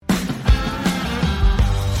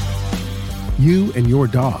You and your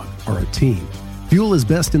dog are a team. Fuel is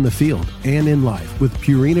best in the field and in life with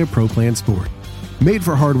Purina Pro Plan Sport. Made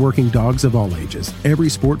for hardworking dogs of all ages, every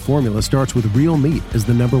sport formula starts with real meat as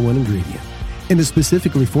the number one ingredient and is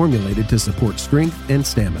specifically formulated to support strength and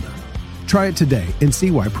stamina. Try it today and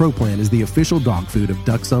see why Pro Plan is the official dog food of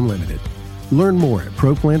Ducks Unlimited. Learn more at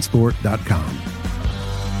ProPlansport.com.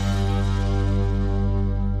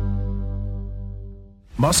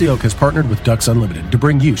 Mossy Oak has partnered with Ducks Unlimited to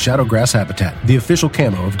bring you Shadowgrass Habitat, the official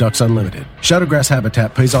camo of Ducks Unlimited. Shadowgrass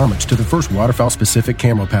Habitat pays homage to the first waterfowl-specific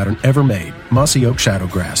camo pattern ever made, Mossy Oak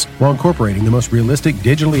Shadowgrass, while incorporating the most realistic,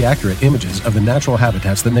 digitally accurate images of the natural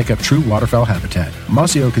habitats that make up true waterfowl habitat.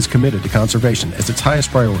 Mossy Oak is committed to conservation as its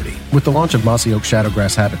highest priority. With the launch of Mossy Oak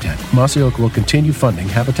Shadowgrass Habitat, Mossy Oak will continue funding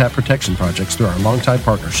habitat protection projects through our longtime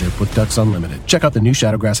partnership with Ducks Unlimited. Check out the new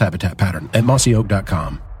Shadowgrass Habitat pattern at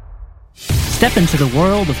mossyoak.com. Step into the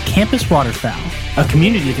world of Campus Waterfowl, a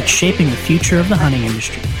community that's shaping the future of the hunting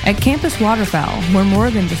industry. At Campus Waterfowl, we're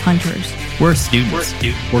more than just hunters. We're students.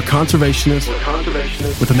 We're conservationists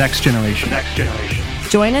with the next generation.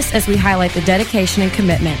 Join us as we highlight the dedication and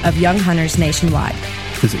commitment of young hunters nationwide.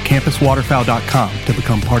 Visit campuswaterfowl.com to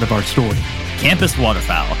become part of our story. Campus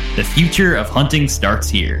Waterfowl, the future of hunting starts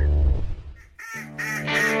here.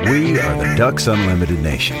 We are the Ducks Unlimited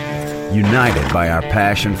Nation, united by our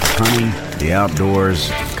passion for hunting, the outdoors,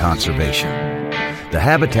 and conservation. The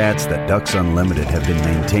habitats that Ducks Unlimited have been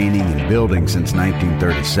maintaining and building since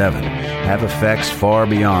 1937 have effects far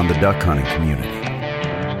beyond the duck hunting community.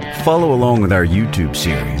 Follow along with our YouTube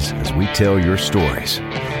series as we tell your stories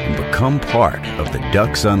and become part of the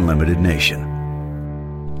Ducks Unlimited Nation.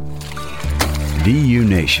 DU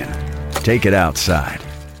Nation, take it outside.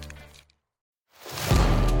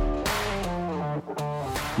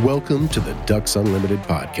 Welcome to the Ducks Unlimited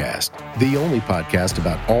podcast, the only podcast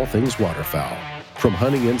about all things waterfowl. From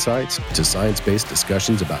hunting insights to science-based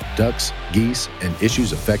discussions about ducks, geese, and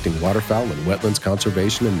issues affecting waterfowl and wetlands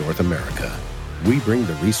conservation in North America. We bring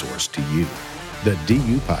the resource to you. The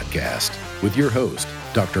DU Podcast with your host,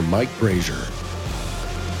 Dr. Mike Brazier.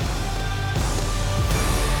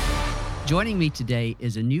 Joining me today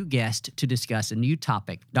is a new guest to discuss a new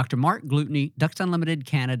topic. Dr. Mark Glutney, Ducks Unlimited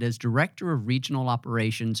Canada's Director of Regional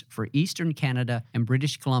Operations for Eastern Canada and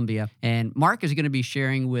British Columbia. And Mark is going to be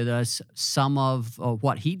sharing with us some of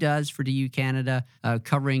what he does for DU Canada,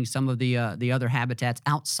 covering some of the other habitats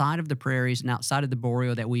outside of the prairies and outside of the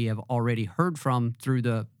boreal that we have already heard from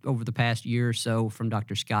over the past year or so from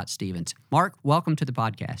Dr. Scott Stevens. Mark, welcome to the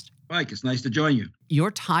podcast. Mike, it's nice to join you.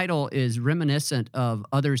 Your title is reminiscent of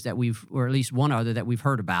others that or at least one other that we've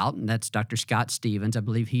heard about, and that's Dr. Scott Stevens. I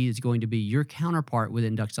believe he is going to be your counterpart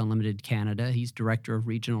within Ducks Unlimited Canada. He's Director of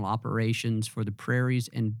Regional Operations for the Prairies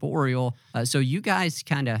and Boreal. So you guys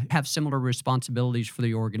kind of have similar responsibilities for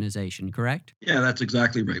the organization, correct? Yeah, that's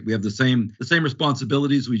exactly right. We have the same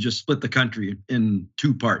responsibilities. We just split the country in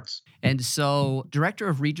two parts. And so Director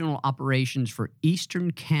of Regional Operations for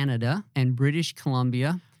Eastern Canada and British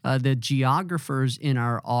Columbia. The geographers in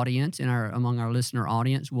our audience, among our listener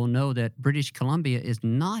audience, will know that British Columbia is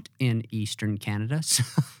not in Eastern Canada.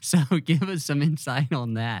 So give us some insight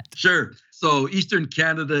on that. Sure. So Eastern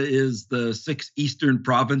Canada is the 6 eastern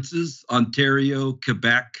provinces: Ontario,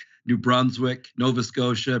 Quebec, New Brunswick, Nova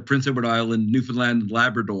Scotia, Prince Edward Island, Newfoundland, and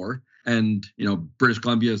Labrador. And, British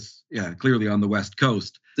Columbia is clearly on the west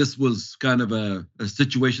coast. This was kind of a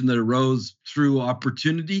situation that arose through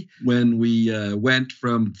opportunity when we went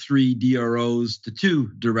from 3 DROs to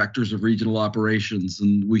 2 directors of regional operations.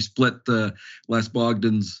 And we split the Les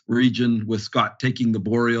Bogdan's region, with Scott taking the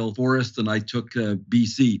boreal forest and I took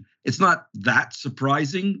BC. It's not that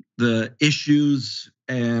surprising. The issues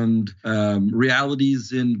and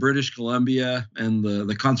realities in British Columbia and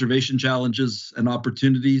the conservation challenges and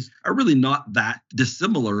opportunities are really not that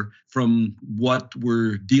dissimilar from what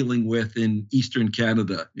we're dealing with in Eastern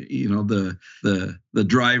Canada. The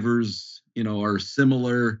drivers, are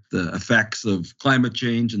similar. The effects of climate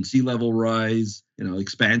change and sea level rise,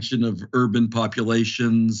 expansion of urban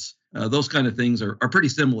populations, those kind of things are pretty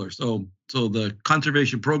similar. So the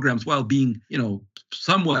conservation programs, while being,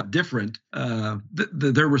 somewhat different,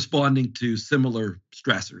 they're responding to similar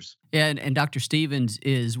stressors. Yeah, and Dr. Stevens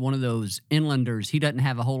is one of those inlanders. He doesn't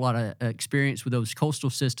have a whole lot of experience with those coastal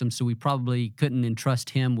systems, so we probably couldn't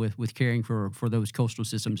entrust him with caring for those coastal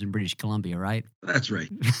systems in British Columbia, right? That's right.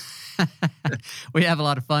 We have a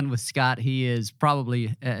lot of fun with Scott. He is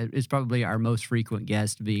probably our most frequent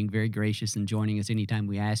guest, being very gracious and joining us anytime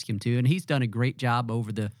we ask him to. And he's done a great job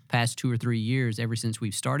over the past 2 or 3 years, ever since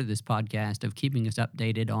we've started this podcast, of keeping us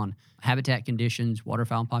updated on habitat conditions,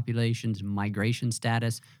 waterfowl populations, migration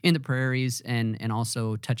status in the prairies, and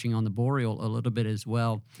also touching on the boreal a little bit as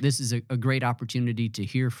well. This is a great opportunity to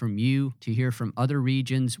hear from you, to hear from other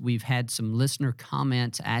regions. We've had some listener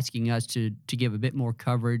comments asking us to give a bit more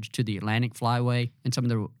coverage to the Atlantic flyway and some of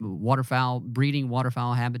the breeding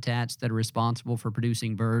waterfowl habitats that are responsible for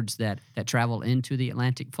producing birds that travel into the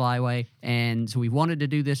Atlantic flyway. And so we wanted to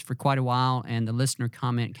do this for quite a while, and the listener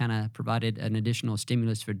comment kind of provided an additional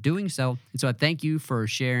stimulus for doing so. And so I thank you for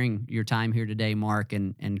sharing your time here today, Mark,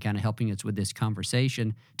 and kind of helping us with this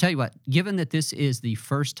conversation. Tell you what, given that this is the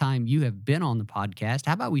first time you have been on the podcast,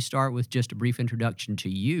 how about we start with just a brief introduction to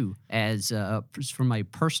you as from a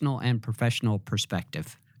personal and professional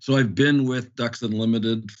perspective? So I've been with Ducks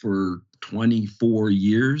Unlimited for 24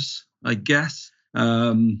 years, I guess.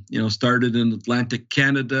 Started in Atlantic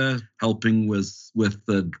Canada, helping with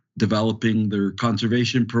developing their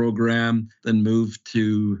conservation program, then moved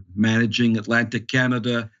to managing Atlantic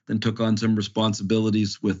Canada, then took on some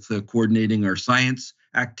responsibilities with coordinating our science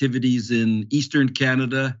activities in Eastern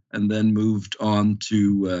Canada, and then moved on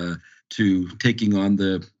to taking on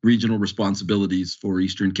the regional responsibilities for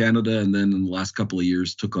Eastern Canada, and then in the last couple of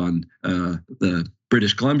years took on the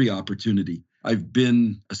British Columbia opportunity. I've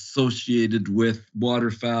been associated with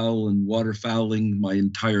waterfowl and waterfowling my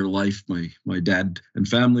entire life. My dad and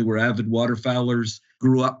family were avid waterfowlers,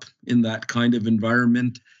 grew up in that kind of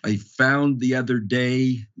environment. I found the other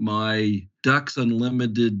day my Ducks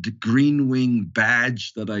Unlimited green wing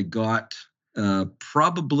badge that I got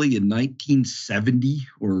probably in 1970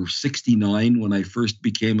 or 69 when I first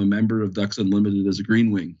became a member of Ducks Unlimited as a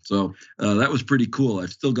green wing. So that was pretty cool.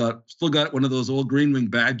 I've still got one of those old green wing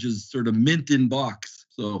badges, sort of mint in box.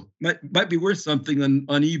 So might be worth something on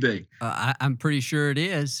eBay. I'm pretty sure it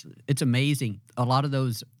is. It's amazing. A lot of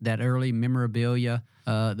that early memorabilia,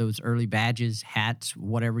 those early badges, hats,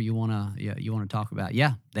 whatever you want to talk about.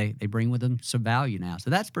 Yeah, they bring with them some value now. So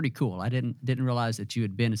that's pretty cool. I didn't realize that you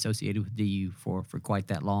had been associated with DU for quite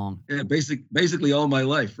that long. Yeah, basically all my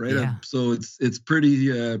life, right? Yeah. So it's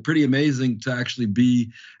pretty amazing to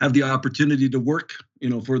actually have the opportunity to work,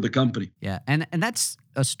 for the company. Yeah, and that's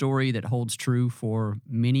a story that holds true for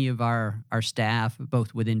many of our staff,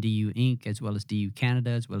 both within DU Inc. as well as DU Canada,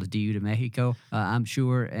 as well as DU de Mexico, I'm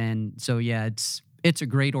sure. And so, yeah, it's a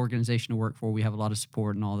great organization to work for. We have a lot of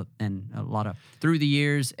support and all that, and a lot of through the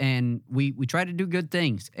years, and we try to do good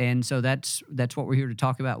things. And so that's what we're here to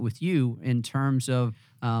talk about with you in terms of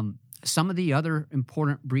some of the other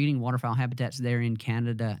important breeding waterfowl habitats there in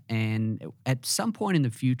Canada. And at some point in the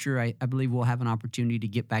future, I believe we'll have an opportunity to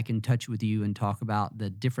get back in touch with you and talk about the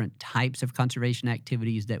different types of conservation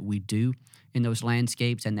activities that we do in those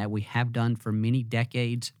landscapes and that we have done for many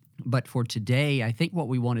decades. But for today, I think what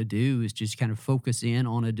we want to do is just kind of focus in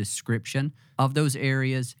on a description of those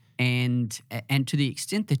areas, and to the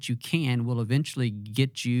extent that you can, we'll eventually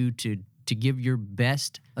get you to give your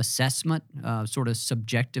best assessment, sort of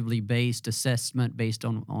subjectively based assessment based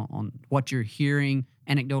on what you're hearing,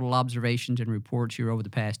 anecdotal observations and reports here over the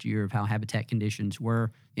past year of how habitat conditions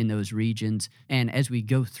were in those regions. And as we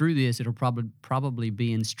go through this, it'll probably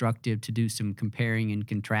be instructive to do some comparing and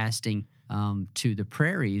contrasting to the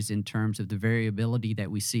prairies in terms of the variability that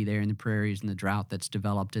we see there in the prairies and the drought that's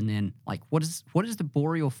developed. And then, like, what does the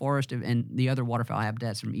boreal forest and the other waterfowl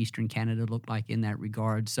habitats from Eastern Canada look like in that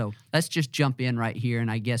regard? So let's just jump in right here. And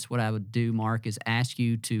I guess what I would do, Mark, is ask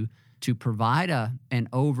you to provide an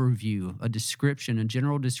overview, a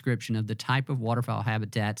general description of the type of waterfowl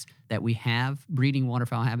habitats that we have, breeding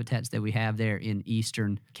waterfowl habitats that we have there in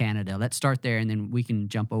Eastern Canada. Let's start there, and then we can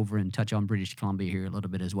jump over and touch on British Columbia here a little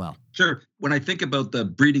bit as well. Sure. When I think about the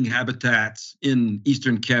breeding habitats in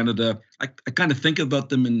Eastern Canada, I kind of think about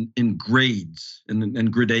them in grades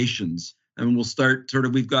and gradations. And we'll start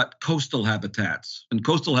we've got coastal habitats, and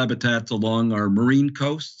coastal habitats along our marine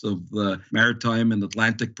coasts of the Maritime and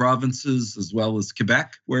Atlantic provinces, as well as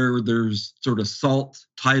Quebec, where there's sort of salt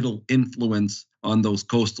tidal influence on those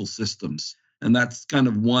coastal systems. And that's kind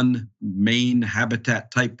of one main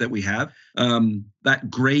habitat type that we have.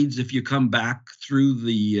 That grades if you come back through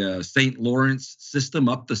the St. Lawrence system,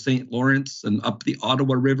 up the St. Lawrence and up the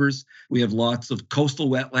Ottawa rivers. We have lots of coastal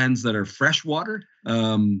wetlands that are freshwater,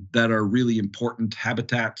 that are really important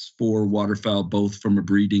habitats for waterfowl, both from a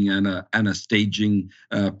breeding and a staging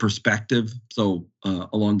perspective. So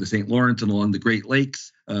along the St. Lawrence and along the Great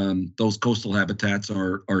Lakes, those coastal habitats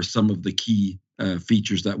are some of the key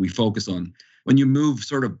features that we focus on. When you move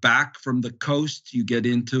sort of back from the coast, you get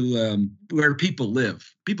into where people live.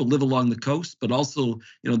 People live along the coast, but also,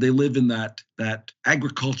 they live in that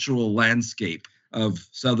agricultural landscape of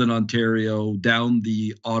southern Ontario, down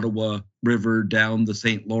the Ottawa River, down the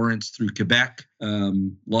St. Lawrence through Quebec.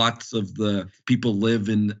 Lots of the people live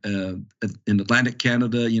in Atlantic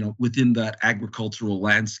Canada, within that agricultural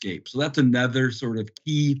landscape. So that's another sort of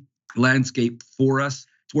key landscape for us.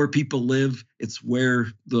 It's where people live. It's where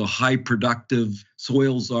the high productive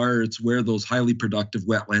soils are. It's where those highly productive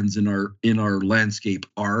wetlands in our landscape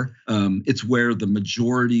are. It's where the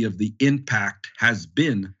majority of the impact has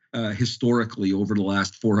been historically over the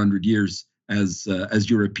last 400 years as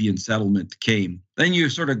European settlement came. Then you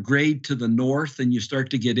sort of grade to the north and you start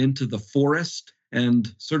to get into the forest, and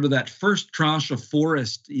sort of that first tranche of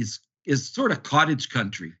forest is sort of cottage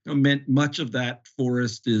country. Much of that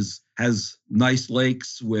forest has nice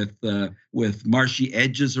lakes with marshy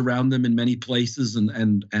edges around them in many places,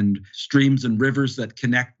 and streams and rivers that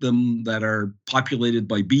connect them, that are populated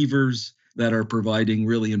by beavers, that are providing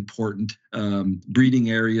really important breeding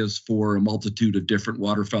areas for a multitude of different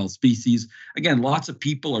waterfowl species. Again, lots of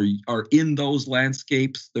people are in those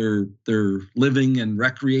landscapes. They're living and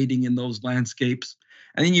recreating in those landscapes.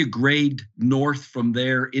 And then you grade north from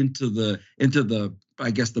there into the I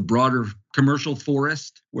guess the broader commercial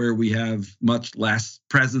forest, where we have much less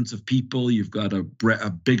presence of people. You've got a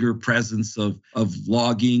bigger presence of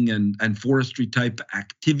logging and forestry type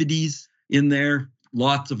activities in there.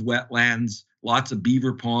 Lots of wetlands, lots of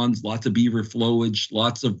beaver ponds, lots of beaver flowage,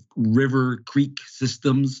 lots of river creek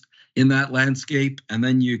systems in that landscape. And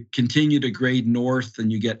then you continue to grade north and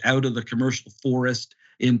you get out of the commercial forest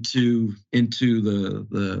into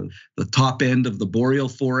the top end of the boreal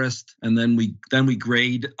forest, and then we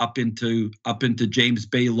grade up into James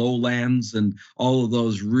Bay lowlands and all of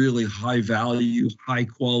those really high value, high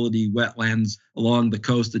quality wetlands along the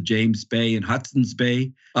coast of James Bay and Hudson's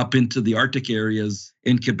Bay, up into the Arctic areas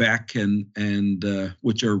in Quebec and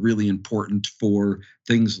which are really important for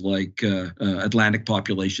things like Atlantic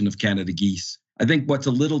population of Canada geese. I think what's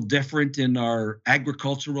a little different in our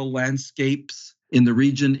agricultural landscapes in the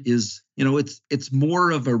region is, it's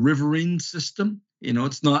more of a riverine system.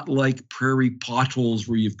 It's not like prairie potholes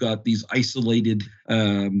where you've got these isolated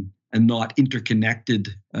and not interconnected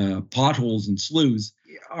potholes and sloughs.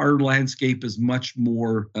 Our landscape is much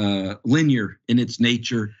more linear in its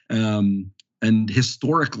nature, and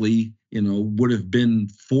historically, would have been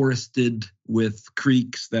forested with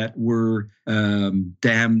creeks that were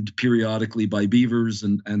dammed periodically by beavers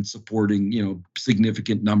and supporting,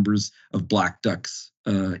 significant numbers of black ducks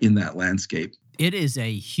in that landscape. It is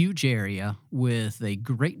a huge area with a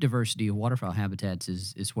great diversity of waterfowl habitats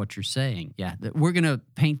is what you're saying. Yeah, we're going to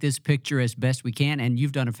paint this picture as best we can, and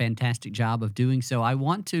you've done a fantastic job of doing so. I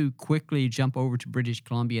want to quickly jump over to British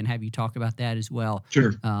Columbia and have you talk about that as well.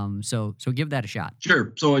 Sure. So give that a shot.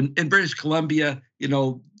 Sure. So in British Columbia,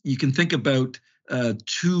 you can think about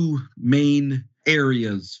two main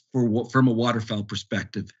areas from a waterfowl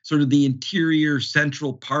perspective. Sort of the interior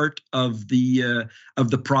central part of the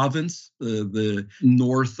province, the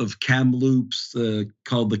north of Kamloops,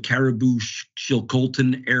 called the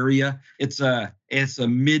Caribou-Chilcotin area. It's a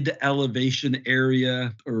mid-elevation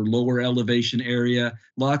area or lower elevation area.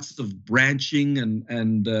 Lots of branching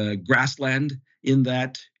and grassland in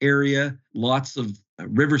that area. Lots of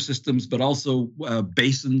river systems, but also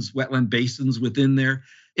wetland basins within there.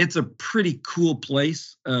 It's a pretty cool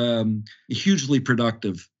place, hugely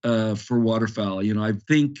productive for waterfowl. I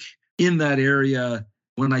think in that area,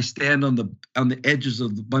 when I stand on the edges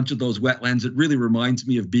of a bunch of those wetlands, it really reminds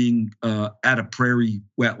me of being at a prairie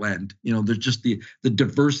wetland. There's just the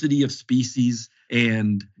diversity of species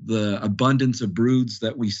and the abundance of broods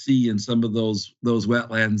that we see in some of those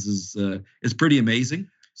wetlands is pretty amazing.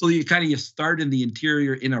 So you start in the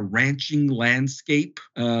interior in a ranching landscape,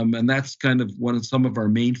 and that's kind of some of our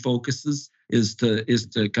main focuses is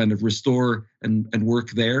to kind of restore and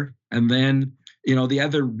work there. And then the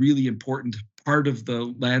other really important part of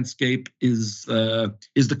the landscape is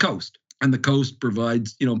the coast. And the coast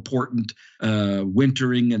provides, important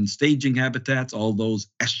wintering and staging habitats, all those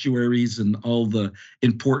estuaries and all the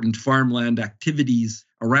important farmland activities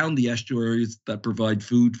around the estuaries that provide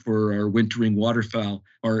food for our wintering waterfowl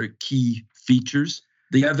are key features.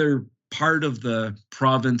 The other part of the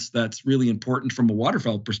province that's really important from a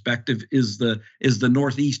waterfowl perspective is the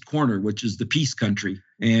northeast corner, which is the Peace Country.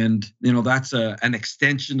 And that's an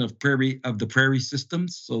extension of the prairie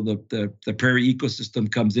systems. So the prairie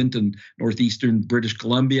ecosystem comes into northeastern British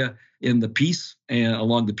Columbia in the Peace and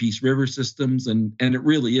along the Peace River systems, and it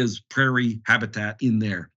really is prairie habitat in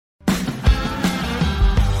there.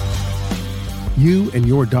 You and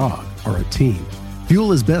your dog are a team.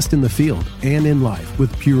 Fuel is best in the field and in life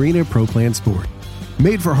with Purina Pro Plan Sport.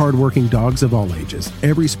 Made for hardworking dogs of all ages,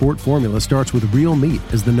 every sport formula starts with real meat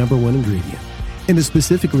as the number one ingredient and is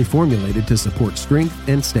specifically formulated to support strength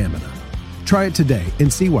and stamina. Try it today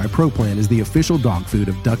and see why ProPlan is the official dog food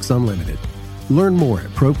of Ducks Unlimited. Learn more at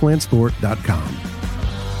ProPlansport.com.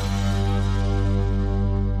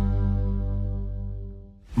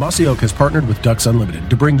 Mossy Oak has partnered with Ducks Unlimited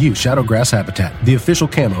to bring you Shadowgrass Habitat, the official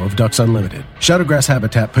camo of Ducks Unlimited. Shadowgrass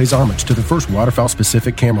Habitat pays homage to the first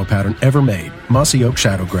waterfowl-specific camo pattern ever made, Mossy Oak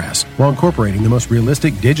Shadowgrass, while incorporating the most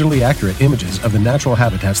realistic, digitally accurate images of the natural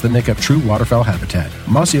habitats that make up true waterfowl habitat.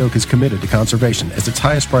 Mossy Oak is committed to conservation as its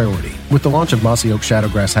highest priority. With the launch of Mossy Oak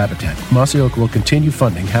Shadowgrass Habitat, Mossy Oak will continue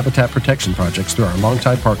funding habitat protection projects through our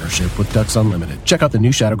longtime partnership with Ducks Unlimited. Check out the new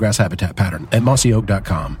Shadowgrass Habitat pattern at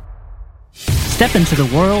mossyoak.com. Step into the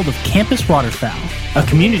world of Campus Waterfowl, a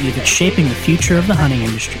community that's shaping the future of the hunting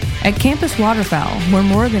industry. At Campus Waterfowl, we're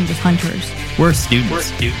more than just hunters. We're students.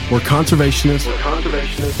 We're conservationists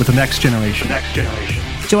with the next generation.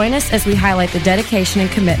 Join us as we highlight the dedication and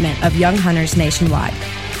commitment of young hunters nationwide.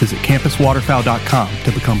 Visit campuswaterfowl.com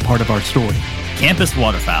to become part of our story. Campus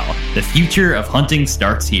Waterfowl. The future of hunting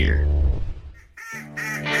starts here.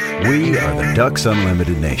 We are the Ducks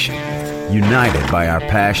Unlimited Nation, united by our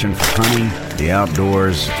passion for hunting, the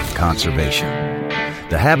outdoors, and conservation.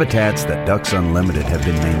 The habitats that Ducks Unlimited have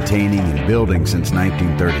been maintaining and building since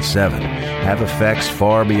 1937 have effects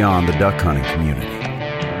far beyond the duck hunting community.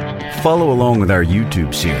 Follow along with our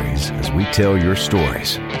YouTube series as we tell your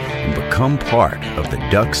stories and become part of the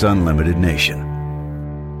Ducks Unlimited Nation.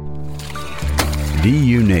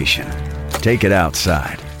 DU Nation, take it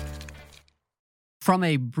outside. From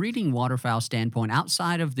a breeding waterfowl standpoint,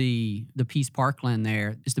 outside of the Peace Parkland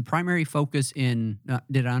there, is the primary focus in,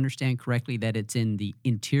 did I understand correctly, that it's in the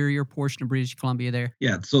interior portion of British Columbia there?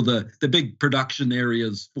 Yeah, so the big production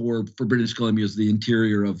areas for British Columbia is the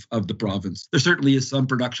interior of the province. There certainly is some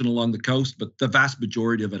production along the coast, but the vast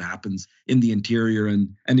majority of it happens in the interior.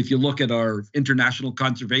 And if you look at our international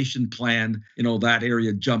conservation plan, that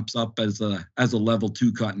area jumps up as a level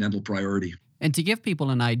 2 continental priority. And to give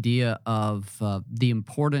people an idea of the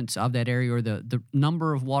importance of that area or the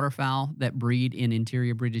number of waterfowl that breed in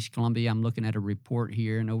interior British Columbia, I'm looking at a report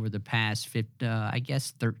here, and over the past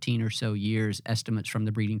 13 or so years, estimates from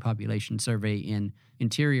the breeding population survey in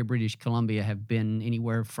interior British Columbia have been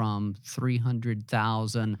anywhere from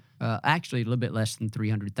 300,000, actually a little bit less than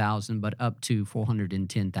 300,000, but up to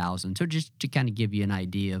 410,000. So just to kind of give you an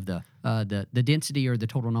idea of the density or the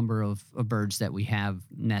total number of birds that we have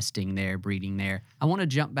nesting there, breeding there. I want to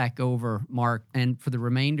jump back over, Mark, and for the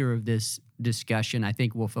remainder of this discussion, I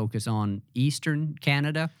think we'll focus on Eastern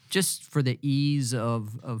Canada, just for the ease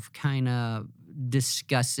of kind of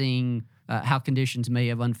discussing how conditions may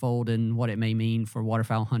have unfolded and what it may mean for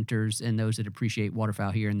waterfowl hunters and those that appreciate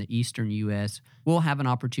waterfowl here in the eastern U.S. We'll have an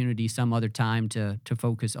opportunity some other time to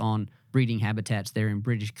focus on breeding habitats there in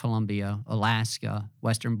British Columbia, Alaska,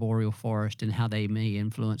 Western Boreal Forest, and how they may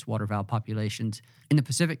influence waterfowl populations in the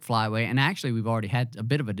Pacific Flyway. And actually, we've already had a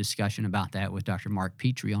bit of a discussion about that with Dr. Mark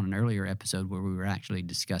Petrie on an earlier episode where we were actually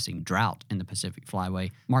discussing drought in the Pacific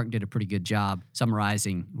Flyway. Mark did a pretty good job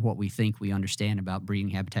summarizing what we think we understand about breeding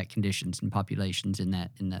habitat conditions and populations in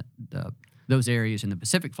those areas in the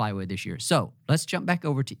Pacific Flyway this year. So let's jump back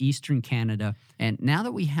over to Eastern Canada. And now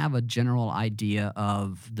that we have a general idea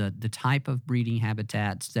of the type of breeding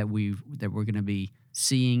habitats that we're going to be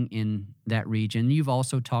seeing in that region, you've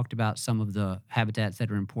also talked about some of the habitats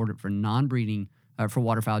that are important for non-breeding, for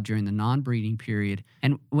waterfowl during the non-breeding period.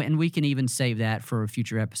 And we can even save that for a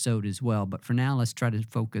future episode as well. But for now, let's try to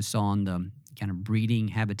focus on the kind of breeding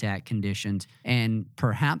habitat conditions. And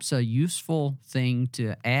perhaps a useful thing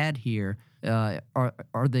to add here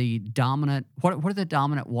are the dominant, what are the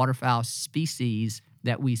dominant waterfowl species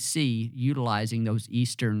that we see utilizing those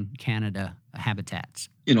Eastern Canada habitats?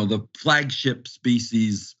 The flagship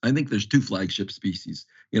species, I think there's 2 flagship species.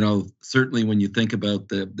 Certainly when you think about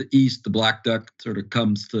the East, the black duck sort of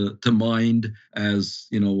comes to mind as,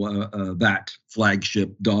 that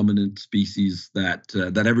flagship dominant species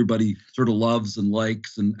that everybody sort of loves and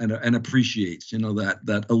likes and appreciates,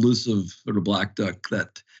 that elusive sort of black duck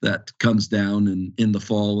that comes down in the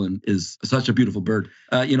fall and is such a beautiful bird.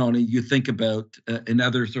 And you think about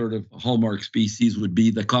another sort of hallmark species would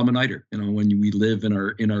be the common eider. When we live in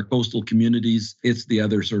our coastal communities, it's the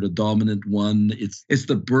other sort of dominant one. It's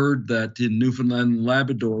the bird that in Newfoundland and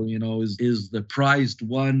Labrador, is the prized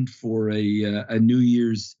one for a New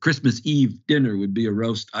Year's Christmas Eve dinner. Would be a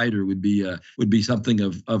roast eider, would be something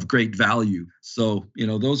of great value. So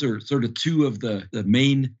those are sort of 2 of the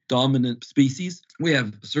main dominant species. We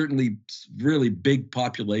have certainly really big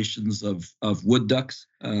populations of wood ducks,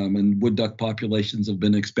 and wood duck populations have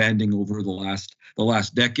been expanding over the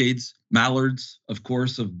last decades. Mallards, of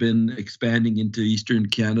course, have been expanding into eastern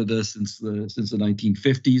Canada since the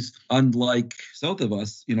 1950s. Unlike south of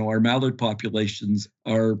us, our mallard populations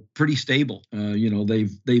are pretty stable.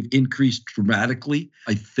 They've increased dramatically.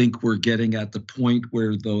 I think we're getting at the point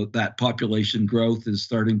where that population growth is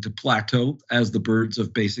starting to plateau as the birds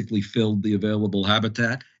have basically filled the available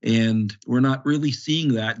habitat. And we're not really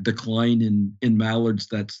seeing that decline in mallards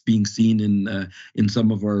that's being seen in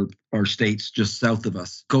some of our states just south of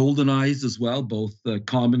us. Golden eyes as well, both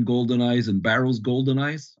common golden eyes and Barrow's golden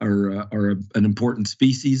eyes are an important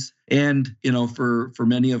species. And, for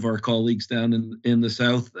many of our colleagues down in the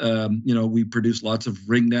south, we produce lots of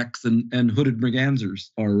ringnecks and hooded mergansers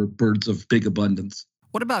are birds of big abundance.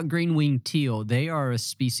 What about green-winged teal? They are a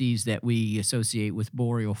species that we associate with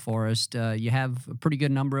boreal forest. You have a pretty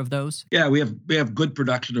good number of those? Yeah, we have good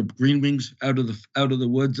production of green wings out of the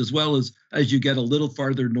woods, as well as you get a little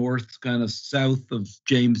farther north, kind of south of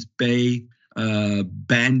James Bay,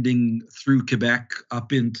 banding through Quebec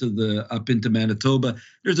up into Manitoba.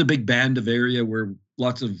 There's a big band of area where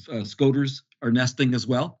lots of scoters are nesting as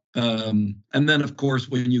well. And then, of course,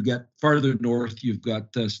 when you get farther north, you've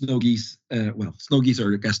got snow geese. Snow geese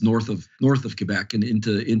are, I guess, north of Quebec and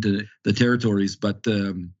into the territories. But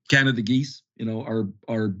Canada geese,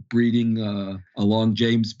 are breeding along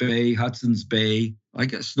James Bay, Hudson's Bay. I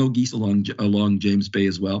guess snow geese along James Bay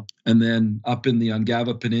as well. And then up in the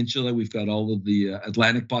Ungava Peninsula, we've got all of the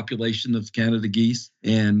Atlantic population of Canada geese,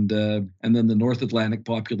 and then the North Atlantic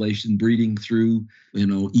population breeding through,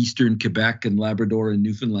 eastern Quebec and Labrador and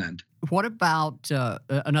Newfoundland. What about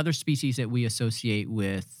another species that we associate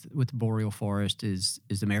with boreal forest is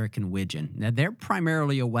American widgeon. Now, they're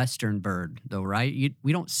primarily a western bird, though, right?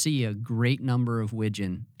 We don't see a great number of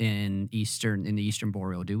widgeon in the eastern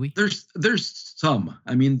boreal, do we? There's some.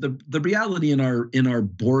 I mean, the reality in our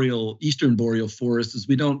eastern boreal forest is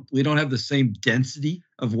we don't have the same density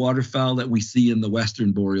of waterfowl that we see in the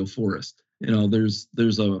western boreal forest.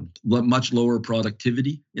 There's a much lower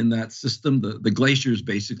productivity in that system. The glaciers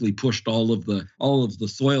basically pushed all of the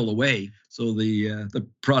soil away, so the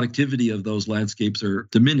productivity of those landscapes are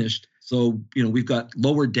diminished. So we've got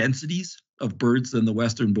lower densities of birds than the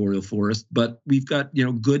western boreal forest, but we've got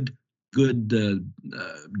good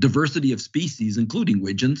diversity of species, including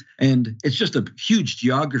widgeons, and it's just a huge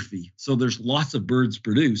geography. So there's lots of birds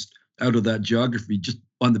produced out of that geography just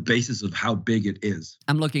on the basis of how big it is.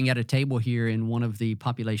 I'm looking at a table here in one of the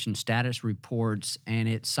population status reports, and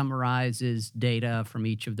it summarizes data from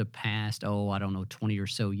each of the past, 20 or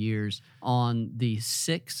so years on the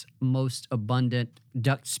 6 most abundant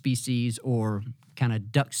duck species, or kind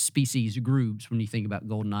of duck species groups when you think about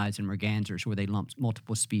golden eyes and mergansers, where they lump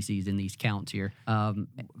multiple species in these counts here.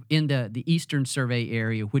 In the Eastern Survey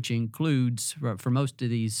area, which includes, for most of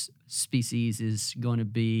these species, is going to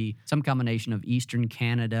be some combination of Eastern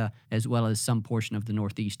Canada as well as some portion of the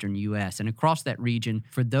northeastern U.S. And across that region,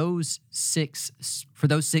 for those six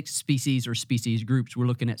species or species groups, we're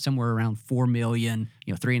looking at somewhere around 4 million,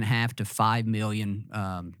 3.5 to 5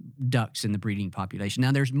 million ducks in the breeding population.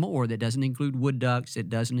 Now, there's more that doesn't include wood ducks. It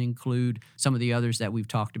doesn't include some of the others that we've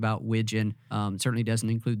talked about, widgeon. Certainly doesn't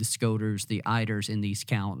include the scoters, the eiders in these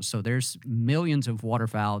counts. So there's millions of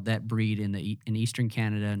waterfowl that breed in Eastern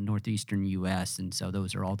Canada and northeastern U.S. And so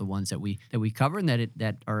those are all the ones that we cover and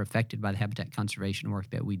that are affected by the habitat conservation work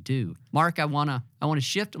that we do. Mark, I want to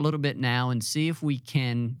shift a little bit now and see if we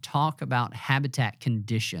can talk about habitat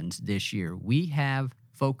conditions this year. We have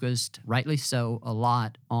focused, rightly so, a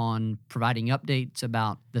lot on providing updates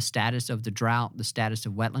about the status of the drought, the status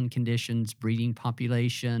of wetland conditions, breeding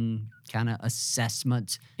population, kind of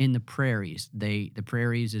assessments in the prairies. The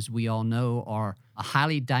prairies, as we all know, are a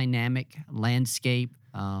highly dynamic landscape.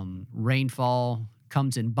 Rainfall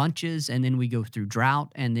comes in bunches, and then we go through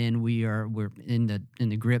drought, and then we're in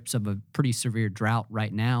the grips of a pretty severe drought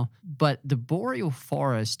right now. But the boreal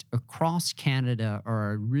forest across Canada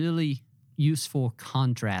are a really useful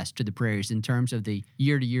contrast to the prairies in terms of the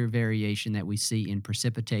year-to-year variation that we see in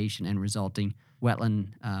precipitation and resulting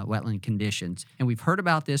wetland conditions. And we've heard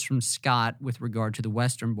about this from Scott with regard to the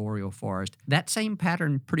western boreal forest. That same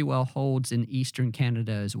pattern pretty well holds in eastern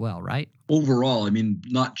Canada as well, right? Overall, I mean,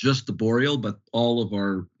 not just the boreal, but all of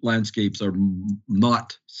our landscapes are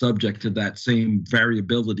not subject to that same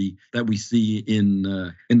variability that we see in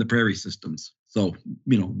the prairie systems. So,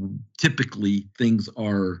 typically things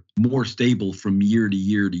are more stable from year to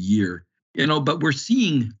year to year. But we're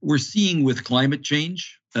seeing with climate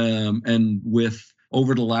change and with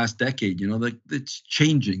over the last decade. It's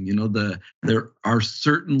changing. There are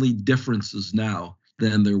certainly differences now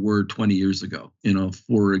than there were 20 years ago.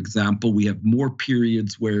 For example, we have more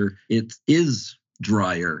periods where it is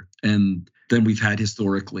drier and than we've had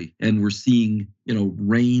historically. And we're seeing,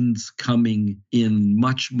 rains coming in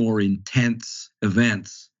much more intense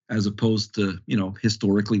events as opposed to,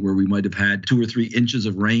 historically where we might have had 2 or 3 inches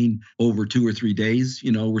of rain over 2 or 3 days.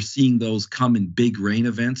 We're seeing those come in big rain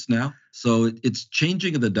events now. So it's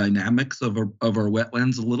changing the dynamics of our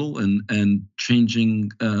wetlands a little and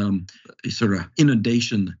changing sort of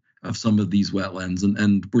inundation of some of these wetlands.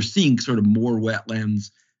 And we're seeing sort of more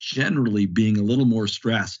wetlands generally being a little more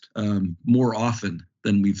stressed more often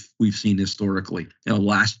than we've seen historically.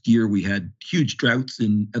 Last year we had huge droughts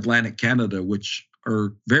in Atlantic Canada, which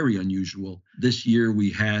are very unusual. This year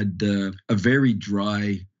we had a very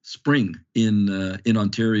dry spring in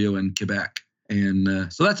Ontario and Quebec,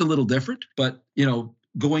 and so that's a little different. But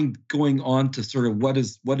going on to sort of what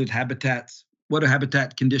do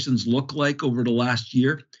habitat conditions look like over the last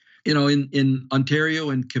year? In Ontario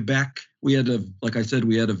and Quebec, we had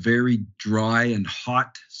a very dry and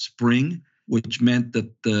hot spring, which meant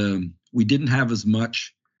that we didn't have as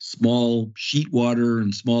much small sheet water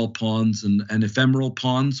and small ponds and ephemeral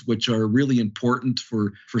ponds, which are really important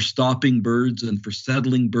for stopping birds and for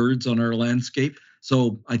settling birds on our landscape.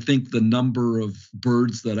 So I think the number of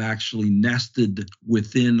birds that actually nested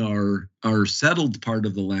within our settled part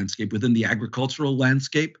of the landscape, within the agricultural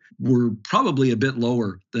landscape, were probably a bit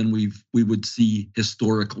lower than we would see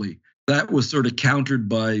historically. That was sort of countered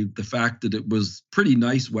by the fact that it was pretty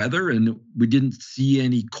nice weather and we didn't see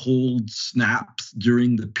any cold snaps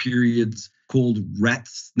during the periods, cold ret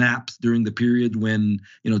snaps during the period when,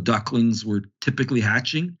 ducklings were typically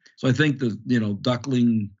hatching. So I think the,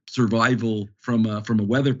 duckling survival from a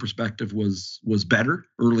weather perspective was better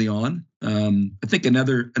early on. I think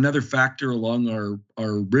another factor along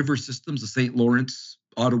our river systems, the St. Lawrence,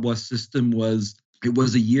 Ottawa system, was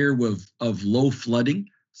a year of low flooding.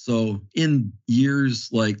 So in years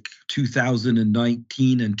like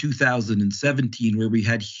 2019 and 2017, where we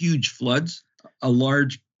had huge floods, a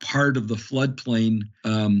large part of the floodplain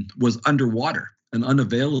was underwater and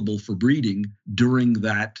unavailable for breeding during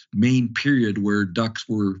that main period where ducks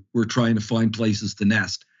were trying to find places to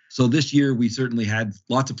nest. So this year we certainly had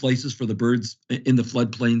lots of places for the birds in the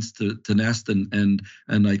floodplains to nest, and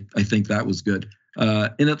I think that was good.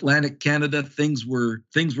 In Atlantic Canada, things were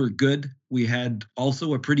good. We had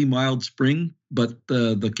also a pretty mild spring, but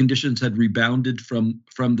the conditions had rebounded from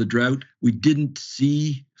the drought. We didn't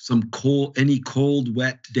see any cold,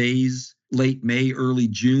 wet days late May, early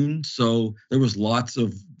June. So there was lots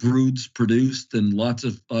of broods produced and lots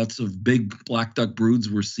of big black duck broods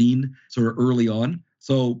were seen sort of early on.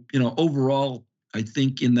 So, overall, I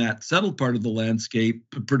think in that settled part of the landscape,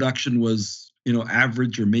 production was,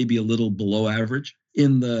 average or maybe a little below average.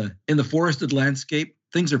 In the forested landscape,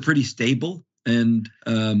 things are pretty stable, and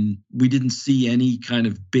we didn't see any kind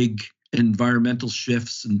of big environmental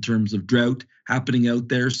shifts in terms of drought happening out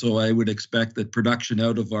there. So I would expect that production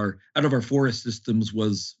out of our forest systems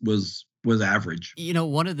was average.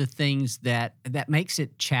 One of the things that makes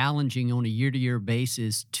it challenging on a year-to-year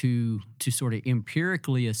basis to sort of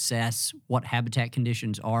empirically assess what habitat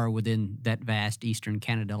conditions are within that vast Eastern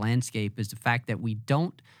Canada landscape is the fact that we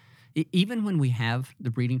don't, even when we have the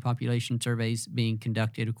breeding population surveys being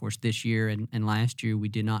conducted, of course, this year and last year, we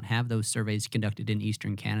did not have those surveys conducted in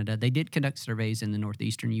Eastern Canada. They did conduct surveys in the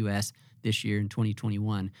northeastern U.S. this year in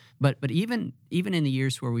 2021. But even in the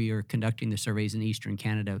years where we are conducting the surveys in Eastern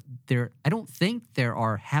Canada, I don't think there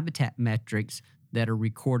are habitat metrics that are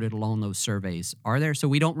recorded along those surveys, are there? So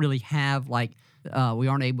we don't really have we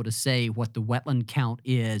aren't able to say what the wetland count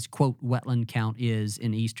is, quote, wetland count is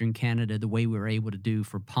in Eastern Canada the way we were able to do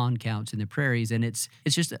for pond counts in the prairies. And it's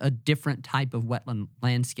just a different type of wetland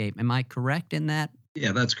landscape. Am I correct in that?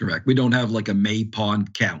 Yeah, that's correct. We don't have like a May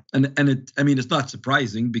pond count. And it's not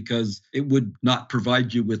surprising because it would not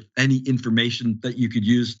provide you with any information that you could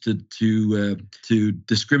use to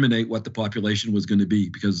discriminate what the population was going to be,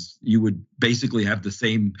 because you would basically have the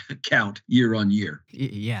same count year on year.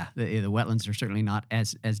 Yeah, the wetlands are certainly not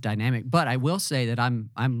as dynamic. But I will say that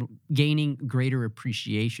I'm gaining greater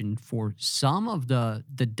appreciation for some of the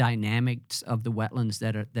dynamics of the wetlands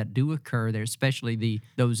that do occur there, especially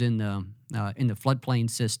those in the floodplain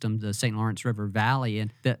system, the St. Lawrence River Valley,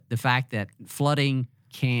 and the fact that flooding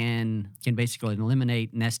can basically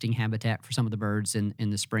eliminate nesting habitat for some of the birds in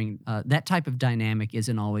the spring. That type of dynamic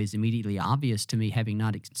isn't always immediately obvious to me, having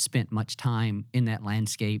not spent much time in that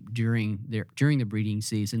landscape during the breeding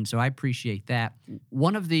season. So I appreciate that.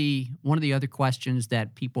 One of the other questions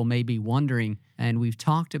that people may be wondering, and we've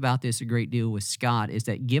talked about this a great deal with Scott, is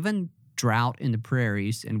that given drought in the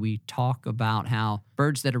prairies, and we talk about how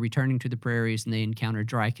birds that are returning to the prairies and they encounter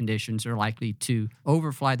dry conditions are likely to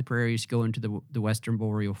overfly the prairies, go into the western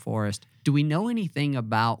boreal forest. Do we know anything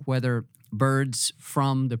about whether birds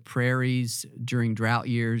from the prairies during drought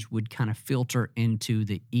years would kind of filter into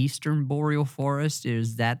the eastern boreal forest?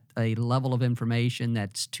 Is that a level of information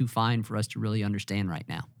that's too fine for us to really understand right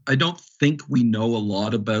now? I don't think we know a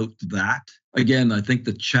lot about that. Again, I think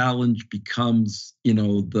the challenge becomes,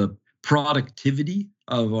 the productivity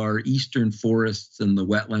of our eastern forests and the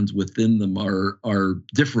wetlands within them are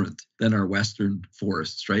different than our western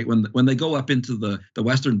forests, right? When they go up into the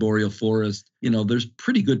western boreal forest, there's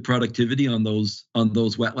pretty good productivity on those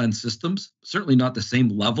wetland systems. Certainly not the same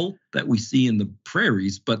level that we see in the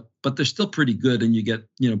prairies, but they're still pretty good, and you get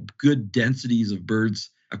good densities of birds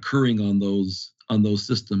occurring on those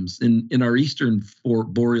systems. In our eastern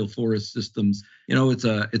boreal forest systems,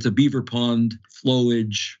 it's a beaver pond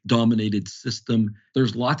flowage dominated system.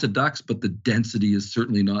 There's lots of ducks, but the density is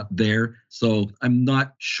certainly not there. So I'm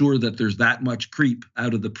not sure that there's that much creep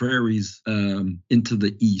out of the prairies into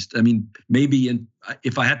the east. I mean, maybe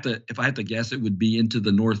if I had to guess, it would be into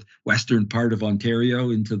the northwestern part of Ontario,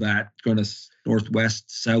 into that kind of northwest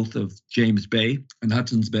south of James Bay and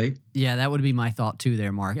Hudson's Bay. Yeah, that would be my thought too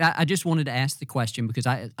there, Mark. I just wanted to ask the question because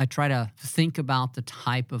I try to think about the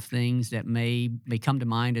type of things that may come to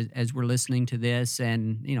mind as we're listening to this,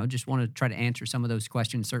 and just want to try to answer some of those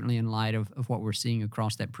questions, certainly in light of what we're seeing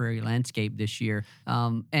across that prairie landscape this year.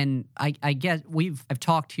 And I guess I've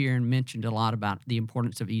talked here and mentioned a lot about the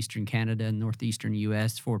importance of eastern Canada and northeastern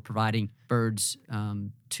U.S. for providing birds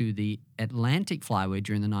to the Atlantic flyway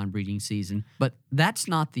during the non-breeding season. But that's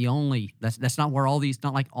not the only, that's not where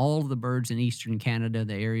not like all of the birds in eastern Canada,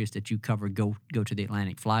 the areas that you cover, go to the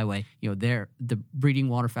Atlantic flyway. The breeding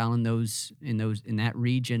waterfowl in that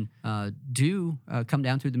region do come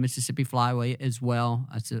down through the Mississippi flyway as well.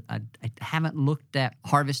 I haven't looked at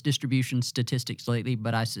harvest distribution statistics lately,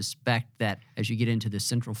 but I suspect that as you get into the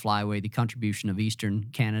central flyway, the contribution of eastern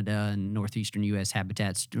Canada and northeastern U.S.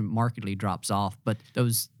 habitats markedly drops off. But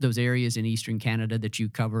those areas in eastern Canada that you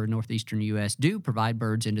cover, northeastern U.S., do provide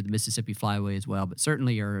birds into the Mississippi flyway as well, but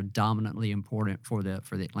certainly are dominantly important for the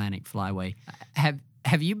Atlantic flyway.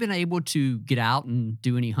 Have you been able to get out and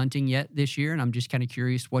do any hunting yet this year? And I'm just kind of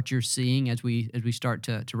curious what you're seeing as we start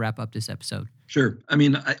to wrap up this episode. Sure. I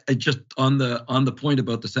mean, I just on the point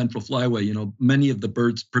about the central flyway, many of the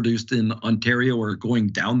birds produced in Ontario are going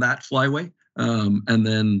down that flyway. And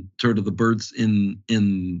then sort of the birds in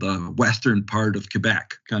the western part of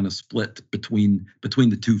Quebec kind of split between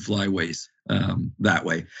the two flyways that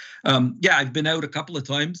way. I've been out a couple of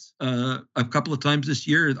times this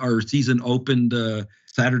year. Our season opened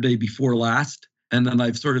Saturday before last. And then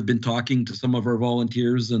I've sort of been talking to some of our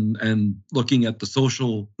volunteers and looking at the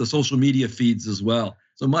social media feeds as well.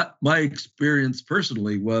 So my experience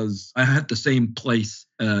personally was I had the same place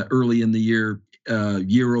early in the year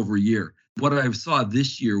over year. What I saw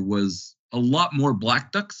this year was a lot more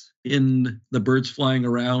black ducks in the birds flying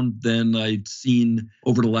around than I'd seen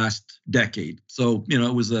over the last decade. So,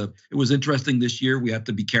 it was interesting this year. We have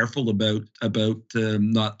to be careful about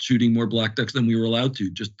not shooting more black ducks than we were allowed to.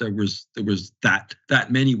 Just there was that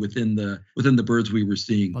many within the birds we were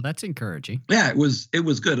seeing. Well, that's encouraging. Yeah, it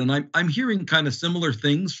was good. And I'm hearing kind of similar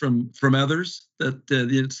things from others that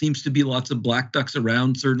it seems to be lots of black ducks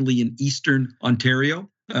around, certainly in eastern Ontario.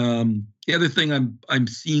 The other thing I'm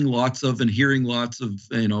seeing lots of and hearing lots of,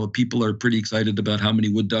 people are pretty excited about how many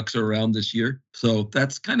wood ducks are around this year. So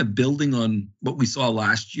that's kind of building on what we saw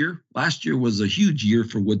last year. Last year was a huge year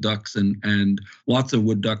for wood ducks, and lots of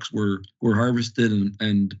wood ducks were harvested,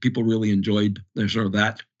 and people really enjoyed sort of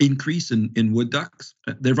that increase in wood ducks.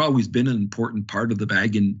 They've always been an important part of the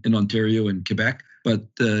bag in Ontario and Quebec. But,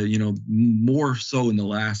 more so in the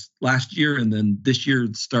last year, and then this year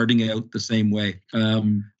starting out the same way.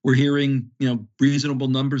 We're hearing, reasonable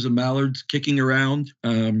numbers of mallards kicking around.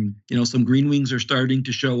 Some green wings are starting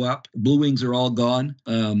to show up. Blue wings are all gone.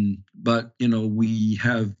 But, we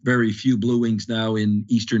have very few blue wings now in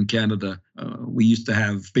eastern Canada. We used to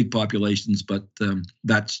have big populations, but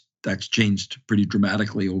that's changed pretty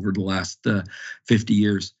dramatically over the last 50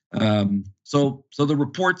 years. So the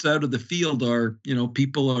reports out of the field are,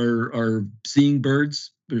 people are seeing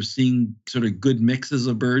birds. They're seeing sort of good mixes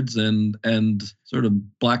of birds and sort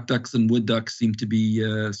of black ducks and wood ducks seem to be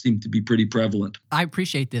pretty prevalent. I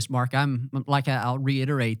appreciate this, Mark. I'll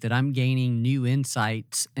reiterate that I'm gaining new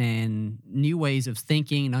insights and new ways of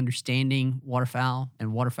thinking and understanding waterfowl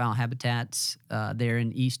and waterfowl habitats there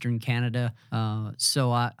in eastern Canada.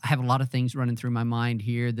 So I have a lot of things running through my mind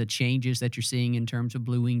here. The changes that you're seeing in terms of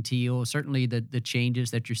blue-winged teal, certainly the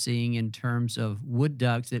changes that you're seeing in terms of wood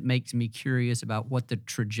ducks. It makes me curious about what the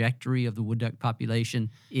trajectory of the wood duck population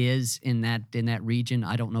is in that region.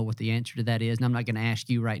 I don't know what the answer to that is, and I'm not going to ask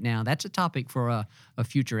you right now. That's a topic for a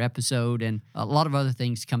future episode, and a lot of other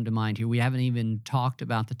things come to mind here. We haven't even talked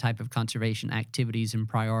about the type of conservation activities and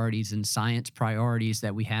priorities and science priorities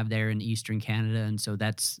that we have there in eastern Canada, and so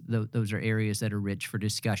those are areas that are rich for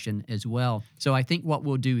discussion as well. So I think what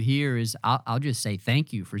we'll do here is I'll just say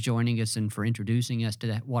thank you for joining us and for introducing us to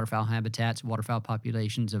the waterfowl habitats, waterfowl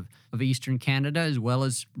populations of eastern Canada as well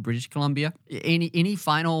as British Columbia. Any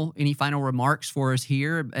final remarks for us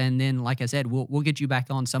here? And then, like I said, we'll get you back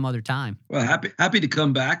on some other time. Well, happy to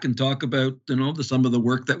come back and talk about some of the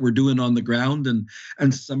work that we're doing on the ground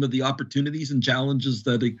and some of the opportunities and challenges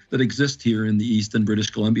that exist here in the East and British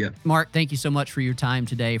Columbia. Mark, thank you so much for your time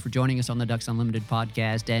today, for joining us on the Ducks Unlimited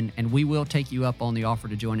podcast, and we will take you up on the offer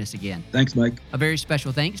to join us again. Thanks, Mike. A very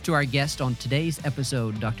special thanks to our guest on today's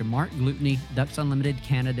episode, Dr. Mark Glutney, Ducks Unlimited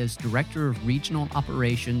Canada's Director of Regional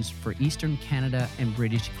Operations for Eastern Canada and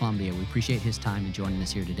British Columbia. We appreciate his time in joining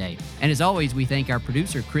us here today. And as always, we thank our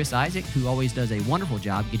producer, Chris Isaac, who always does a wonderful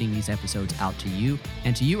job getting these episodes out to you.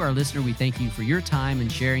 And to you, our listener, we thank you for your time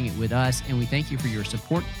and sharing it with us, and we thank you for your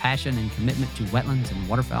support, passion, and commitment to wetlands and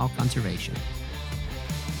waterfowl conservation.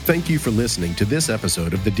 Thank you for listening to this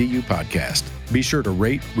episode of the DU Podcast. Be sure to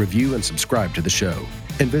rate, review, and subscribe to the show.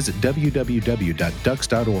 And visit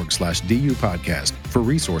www.ducks.org/DU Podcast for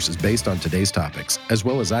resources based on today's topics, as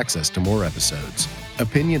well as access to more episodes.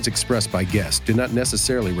 Opinions expressed by guests do not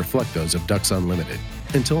necessarily reflect those of Ducks Unlimited.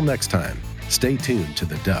 Until next time, stay tuned to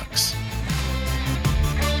the Ducks.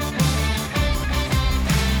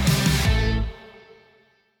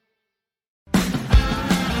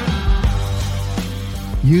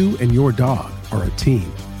 You and your dog are a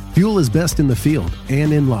team. Fuel is best in the field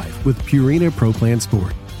and in life with Purina Pro Plan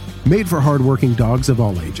Sport. Made for hardworking dogs of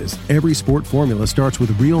all ages, every sport formula starts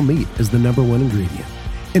with real meat as the #1 ingredient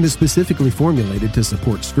and is specifically formulated to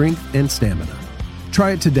support strength and stamina.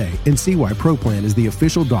 Try it today and see why Pro Plan is the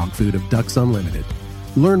official dog food of Ducks Unlimited.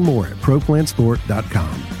 Learn more at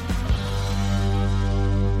ProPlansport.com.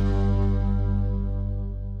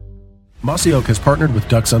 Mossy Oak has partnered with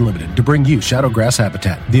Ducks Unlimited to bring you Shadowgrass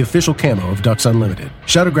Habitat, the official camo of Ducks Unlimited.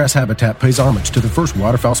 Shadowgrass Habitat pays homage to the first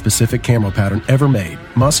waterfowl-specific camo pattern ever made,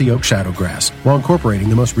 Mossy Oak Shadowgrass, while incorporating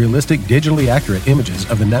the most realistic, digitally accurate images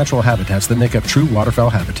of the natural habitats that make up true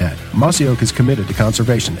waterfowl habitat. Mossy Oak is committed to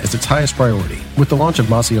conservation as its highest priority. With the launch of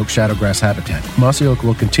Mossy Oak Shadowgrass Habitat, Mossy Oak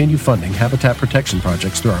will continue funding habitat protection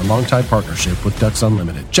projects through our longtime partnership with Ducks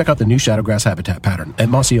Unlimited. Check out the new Shadowgrass Habitat pattern at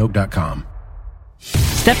mossyoak.com.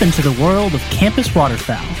 Step into the world of Campus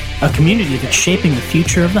Waterfowl, a community that's shaping the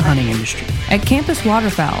future of the hunting industry. At Campus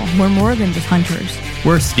Waterfowl, we're more than just hunters.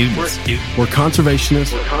 We're students. We're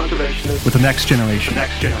conservationists with the next generation.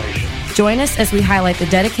 Join us as we highlight the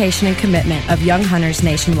dedication and commitment of young hunters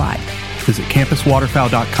nationwide. Visit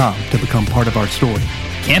campuswaterfowl.com to become part of our story.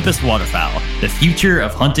 Campus Waterfowl, the future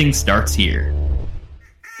of hunting starts here.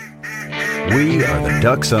 We are the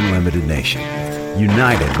Ducks Unlimited Nation,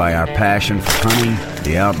 united by our passion for hunting,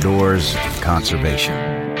 the outdoors, and conservation.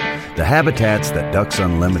 The habitats that Ducks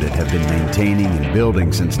Unlimited have been maintaining and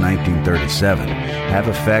building since 1937 have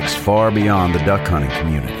effects far beyond the duck hunting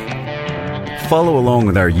community. Follow along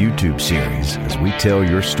with our YouTube series as we tell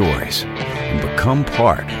your stories and become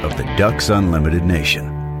part of the Ducks Unlimited Nation.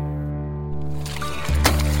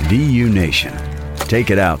 DU Nation, take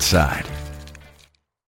it outside.